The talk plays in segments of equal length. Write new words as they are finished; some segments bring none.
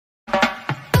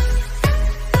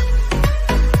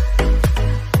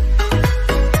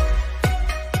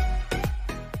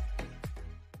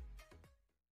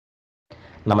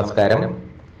നമസ്കാരം.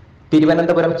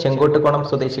 തിരുവനന്തപുരം ചെങ്കോട്ടുകോണം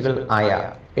സ്വദേശികൾ ആയ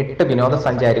 8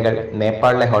 വിനോദസഞ്ചാരികൾ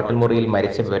നേപ്പാളിലെ ഹോട്ടൽ മുറിയിൽ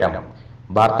മരിച്ച വിവരം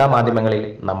വാർത്താമാധ്യമങ്ങളിൽ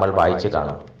നമ്മൾ വായിച്ചു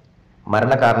കാണും.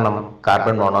 മരണകാരണം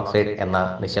കാർബൺ മോണോക്സൈഡ് എന്ന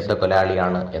നിശബ്ദ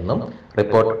കൊലയാളിയാണ് എന്നും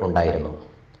റിപ്പോർട്ട് ഉണ്ടായിരുന്നു.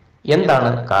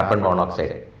 എന്താണ് കാർബൺ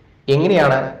മോണോക്സൈഡ്?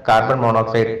 എങ്ങനെയാണ് കാർബൺ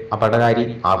മോണോക്സൈഡ് അപകടകാരി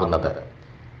ആകുന്നത്?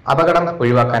 അപകടം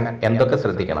ഒഴിവാക്കാൻ എന്തൊക്കെ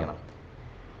ശ്രദ്ധിക്കണം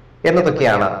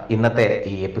എന്നതൊക്കെയാണ് ഇന്നത്തെ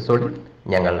ഈ എപ്പിസോഡിൽ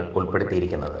ഞങ്ങൾ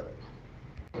ഉൾപ്പെടുത്തിയിരിക്കുന്നത്.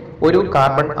 ഒരു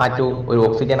കാർബൺ ആറ്റവും ഒരു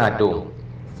ഓക്സിജൻ ആറ്റവും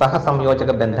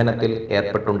സഹസംയോജക ബന്ധനത്തിൽ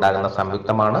ഏർപ്പെട്ടുണ്ടാകുന്ന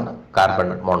സംയുക്തമാണ് കാർബൺ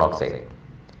മോണോക്സൈഡ്.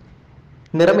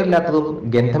 നിറമില്ലാത്തതും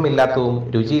ഗന്ധമില്ലാത്തതും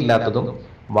രുചിയില്ലാത്തതും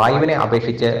വായുവിനെ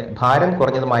അപേക്ഷിച്ച് ഭാരം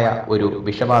കുറഞ്ഞതുമായ ഒരു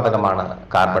വിഷവാതകമാണ്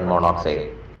കാർബൺ മോണോക്സൈഡ്.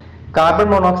 കാർബൺ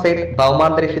മോണോക്സൈഡ്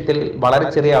ഭൗമാന്തരീക്ഷത്തിൽ വളരെ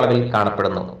ചെറിയ അളവിൽ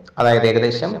കാണപ്പെടുന്നു, അതായത്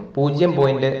ഏകദേശം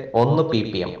 0.1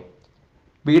 ppm.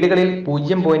 വീടുകളിൽ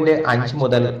 0.5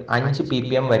 മുതൽ 5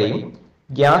 ppm വരെയും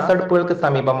ഗ്യാസ് അടുപ്പുകൾക്ക്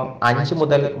സമീപം 5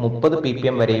 മുതൽ 30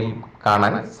 ppm വരെയും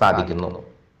കാണാൻ സാധിക്കുന്നു.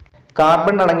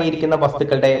 കാർബൺ അടങ്ങിയിരിക്കുന്ന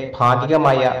വസ്തുക്കളുടെ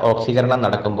ഭാഗികമായ ഓക്സീകരണം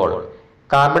നടക്കുമ്പോൾ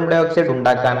കാർബൺ ഡൈ ഓക്സൈഡ്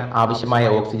ഉണ്ടാക്കാൻ ആവശ്യമായ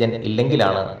ഓക്സിജൻ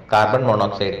ഇല്ലെങ്കിലാണ് കാർബൺ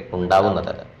മോണോക്സൈഡ്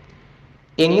ഉണ്ടാവുന്നത്.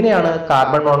 എങ്ങനെയാണ്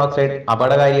കാർബൺ മോണോക്സൈഡ്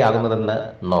അപകടകാരിയാകുന്നതെന്ന്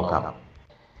നോക്കാം.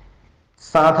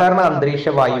 സാധാരണ അന്തരീക്ഷ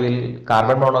വായുവിൽ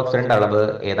കാർബൺ മോണോക്സൈഡിന്റെ അളവ്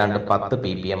ഏതാണ്ട് 10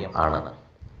 ppm ആണ്.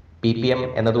 ppm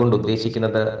എന്നതുകൊണ്ട്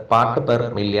ഉദ്ദേശിക്കുന്നത് പാർട്ട് പെർ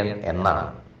മില്യൺ എന്നാണ്.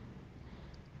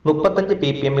 35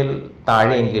 ppmൽ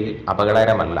താഴെയെങ്കിൽ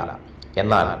അപകടകരമല്ല,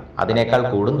 എന്നാൽ അതിനേക്കാൾ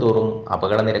കൂടുന്തോറും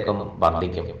അപകട നിരക്കും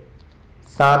വർദ്ധിക്കും.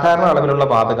 സാധാരണ അളവിലുള്ള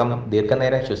വാതകം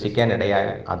ദീർഘനേരം ശ്വസിക്കാനിടയാൽ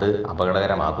അത്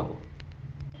അപകടകരമാകും.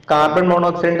 കാർബൺ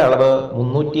മോണോക്സൈഡിന്റെ അളവ്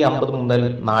 350 മുതൽ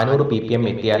 400 ppm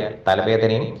എത്തിയാൽ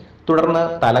തലവേദനയും തുടർന്ന്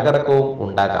തലകറക്കവും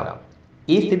ഉണ്ടാകാം.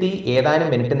 ഈ സ്ഥിതി ഏതാനും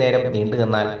മിനിറ്റ് നേരം നീണ്ടു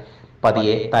നിന്നാൽ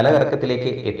പതിയെ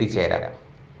തലകറക്കത്തിലേക്ക് എത്തിച്ചേരാം.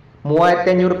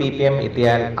 3500 ppm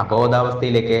എത്തിയാൽ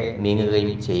അബോധാവസ്ഥയിലേക്ക്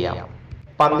നീങ്ങുകയും ചെയ്യാം.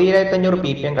 12500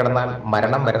 ppm കടന്നാൽ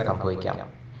മരണം വരെ സംഭവിക്കാം.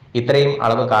 ഇത്രയും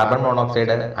അളവ് കാർബൺ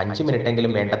മോണോക്സൈഡ് 5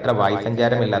 മിനിറ്റെങ്കിലും വേണ്ടത്ര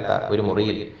വായുസഞ്ചാരമില്ലാത്ത ഒരു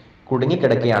മുറിയിൽ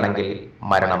കുടുങ്ങിക്കിടക്കുകയാണെങ്കിൽ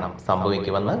മരണം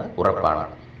സംഭവിക്കുമെന്ന് ഉറപ്പാണ്.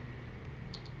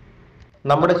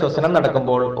 നമ്മുടെ ശ്വസനം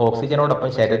നടക്കുമ്പോൾ ഓക്സിജനോടൊപ്പം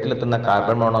ശരീരത്തിലെത്തുന്ന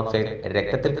കാർബൺ മോണോക്സൈഡ്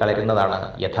രക്തത്തിൽ കലരുന്നതാണ്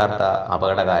യഥാർത്ഥ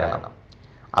അപകട കാരണം.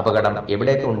 അപകടം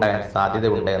എവിടെയൊക്കെ ഉണ്ടാകാൻ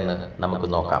സാധ്യതയുണ്ട് എന്ന് നമുക്ക്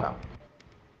നോക്കാം.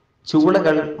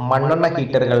 ചൂളകൾ, മണ്ണെണ്ണ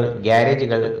ഹീറ്ററുകൾ,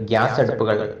 ഗ്യാരേജുകൾ, ഗ്യാസ്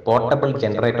അടുപ്പുകൾ, പോർട്ടബിൾ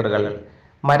ജനറേറ്ററുകൾ,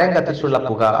 മരം കത്തിച്ചുള്ള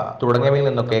പുക തുടങ്ങിയവയിൽ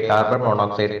നിന്നൊക്കെ കാർബൺ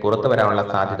മോണോക്സൈഡ് പുറത്തു വരാനുള്ള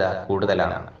സാധ്യത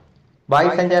കൂടുതലാണ്.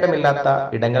 വായുസഞ്ചാരമില്ലാത്ത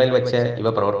ഇടങ്ങളിൽ വെച്ച് ഇവ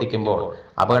പ്രവർത്തിക്കുമ്പോൾ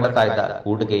അപകട സാധ്യത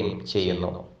കൂടുകയും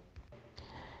ചെയ്യുന്നു.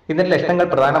 ഇതിന്റെ ലക്ഷണങ്ങൾ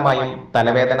പ്രധാനമായും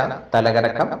തലവേദന,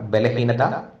 തലകറക്കം, ബലഹീനത,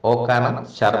 ഓക്കാനം,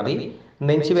 ഛർദി,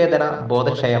 നെഞ്ചുവേദന,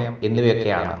 ബോധക്ഷയം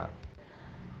എന്നിവയൊക്കെയാണ്.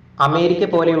 അമേരിക്ക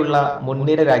പോലെയുള്ള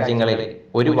മുൻനിര രാജ്യങ്ങളിൽ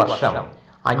ഒരു വർഷം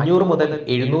 500 മുതൽ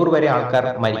 700 വരെ ആൾക്കാർ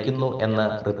മരിക്കുന്നു എന്ന്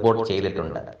റിപ്പോർട്ട്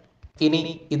ചെയ്തിട്ടുണ്ട്. ഇനി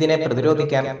ഇതിനെ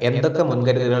പ്രതിരോധിക്കാൻ എന്തൊക്കെ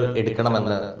മുൻകരുതലുകൾ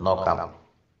എടുക്കണമെന്ന് നോക്കാം.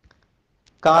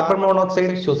 കാർബൺ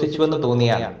മോണോക്സൈഡ് ശ്വസിച്ചുവെന്ന്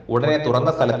തോന്നിയാൽ ഉടനെ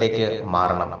തുറന്ന സ്ഥലത്തേക്ക്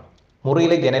മാറണം.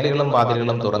 മുറിയിലെ ജനലുകളും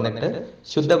വാതിലുകളും തുറന്നിട്ട്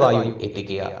ശുദ്ധവായു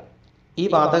എത്തിക്കുക. ഈ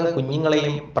വാതകം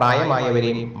കുഞ്ഞുങ്ങളെയും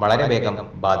പ്രായമായവരെയും വളരെ വേഗം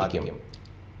ബാധിക്കും.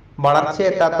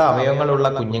 വളർച്ചയെത്താത്ത അവയവങ്ങളുള്ള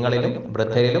കുഞ്ഞുങ്ങളിലും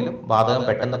വൃദ്ധരിലും വാതകം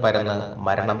പെട്ടെന്ന് പരന്ന്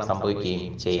മരണം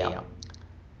സംഭവിക്കുകയും ചെയ്യാം.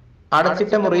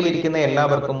 അടച്ചിട്ട മുറിയിൽ ഇരിക്കുന്ന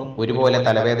എല്ലാവർക്കും ഒരുപോലെ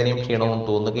തലവേദനയും ക്ഷീണവും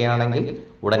തോന്നുകയാണെങ്കിൽ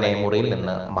ഉടനെ മുറിയിൽ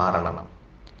നിന്ന് മാറണം.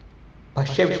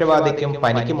 ഭക്ഷ്യവിഷബാധയ്ക്കും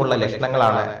പനിക്കുമുള്ള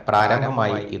ലക്ഷണങ്ങളാണ്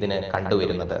പ്രാരംഭമായി ഇതിന്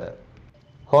കണ്ടുവരുന്നത്.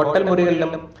 ഹോട്ടൽ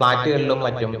മുറികളിലും ഫ്ളാറ്റുകളിലും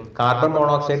മറ്റും കാർബൺ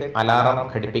മോണോക്സൈഡ് അലാറം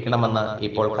ഘടിപ്പിക്കണമെന്ന്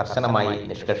ഇപ്പോൾ കർശനമായി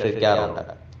നിഷ്കർഷിക്കാറുണ്ട്.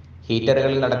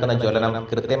 ഹീറ്ററുകളിൽ നടക്കുന്ന ജ്വലനം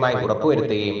കൃത്യമായി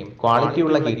ഉറപ്പുവരുത്തുകയും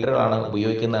ക്വാളിറ്റിയുള്ള ഹീറ്ററുകളാണ്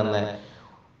ഉപയോഗിക്കുന്നതെന്ന്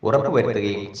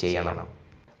ഉറപ്പുവരുത്തുകയും ചെയ്യണം.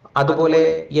 അതുപോലെ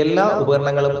എല്ലാ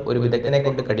ഉപകരണങ്ങളും ഒരു വിദഗ്ധനെ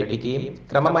കൊണ്ട് ഘടിപ്പിക്കുകയും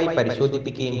ക്രമമായി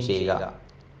പരിശോധിപ്പിക്കുകയും ചെയ്യുക.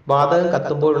 വാതകം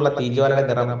കത്തുമ്പോഴുള്ള തീജ്വാലയുടെ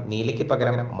നിറം നീലയ്ക്ക്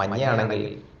പകരം മഞ്ഞയാണെങ്കിൽ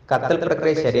കത്തൽ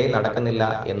പ്രക്രിയ ശരിയായി നടക്കുന്നില്ല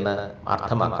എന്ന്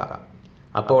അർത്ഥമാക്കാം.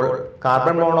 അപ്പോൾ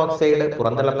കാർബൺ മോണോക്സൈഡ്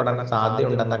പുറന്തള്ളപ്പെടാൻ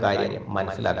സാധ്യതയുണ്ടെന്ന കാര്യം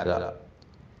മനസ്സിലാക്കുക.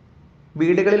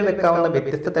 വീടുകളിൽ വെക്കാവുന്ന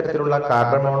വ്യത്യസ്ത തരത്തിലുള്ള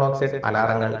കാർബൺ മോണോക്സൈഡ്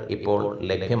അലാറങ്ങൾ ഇപ്പോൾ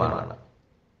ലഭ്യമാണ്.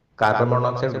 കാർബൺ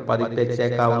മോണോക്സൈഡ്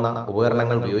ഉത്പാദിപ്പിച്ചേക്കാവുന്ന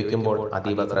ഉപകരണങ്ങൾ ഉപയോഗിക്കുമ്പോൾ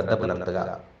അതീവ ശ്രദ്ധ പുലർത്തുക.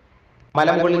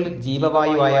 മലമുകളിൽ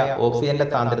ജീവവായുവായ ഓക്സിജന്റെ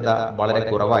സാന്ദ്രത വളരെ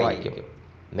കുറവായിരിക്കും.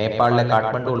 നേപ്പാളിലെ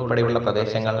കാഠ്മണ്ഡു ഉൾപ്പെടെയുള്ള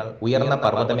പ്രദേശങ്ങൾ ഉയർന്ന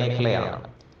പർവ്വതമേഖലയാണ്.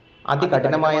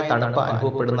 അതികഠിനമായ തണുപ്പ്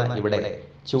അനുഭവപ്പെടുന്ന ഇവിടെ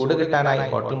ചൂട് കിട്ടാനായി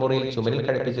ഹോട്ടൽ മുറിയിൽ ചുമരിൽ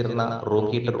ഘടിപ്പിച്ചിരുന്ന റൂം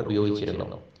ഹീറ്റർ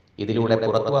ഉപയോഗിച്ചിരുന്നു. ഇതിലൂടെ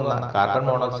പുറത്തു വന്ന കാർബൺ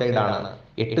മോണോക്സൈഡാണ്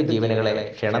 8 ജീവനുകളെ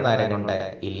ക്ഷണനേരം കൊണ്ട്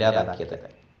ഇല്ലാതാക്കിയത്.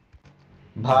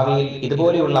 ഭാവിയിൽ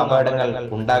ഇതുപോലെയുള്ള അപകടങ്ങൾ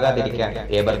ഉണ്ടാകാതിരിക്കാൻ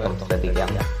ഏവർക്കും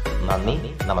ശ്രദ്ധിക്കാം. നന്ദി,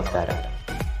 നമസ്കാരം.